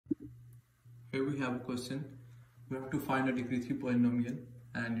Here we have a question. We have to find a degree 3 polynomial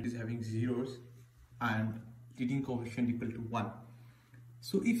and it is having zeros and leading coefficient equal to 1.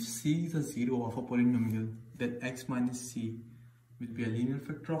 So if c is a zero of a polynomial, then x minus c will be a linear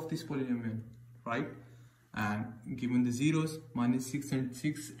factor of this polynomial, right? And given the zeros, minus 6 and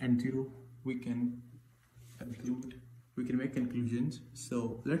 0, we can make conclusions.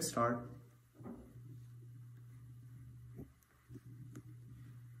 So let's start.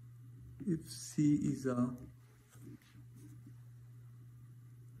 If c is a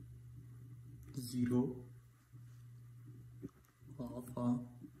zero of a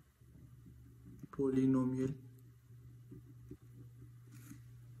polynomial,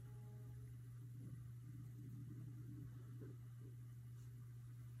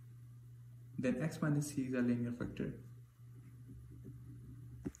 then x minus c is a linear factor.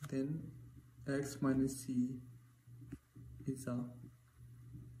 Then x minus c is a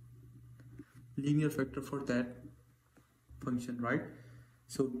linear factor for that function, right?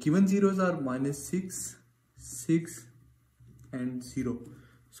 So given zeros are minus 6, 6 and 0.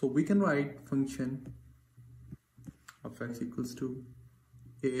 So we can write function of x equals to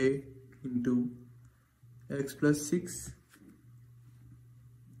a into x plus 6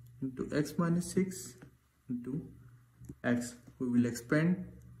 into x minus 6 into x. We will expand.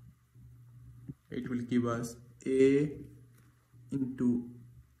 It will give us a into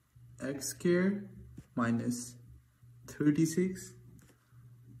x squared minus 36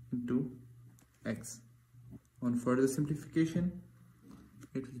 into x. On further simplification,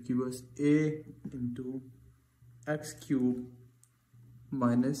 it will give us a into x cube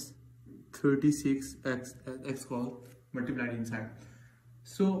minus 36x as x was multiplied inside.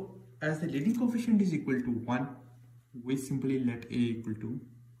 So as the leading coefficient is equal to 1, we simply let a equal to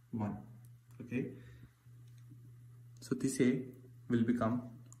 1. Okay, so this a will become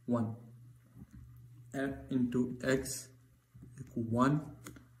 1. F into x equal 1,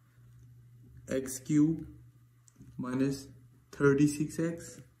 x cube minus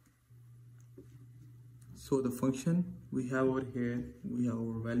 36x. So the function we have over here, we have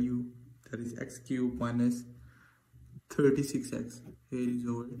our value, that is x cube minus 36x. Here is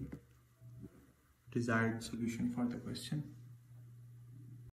our desired solution for the question.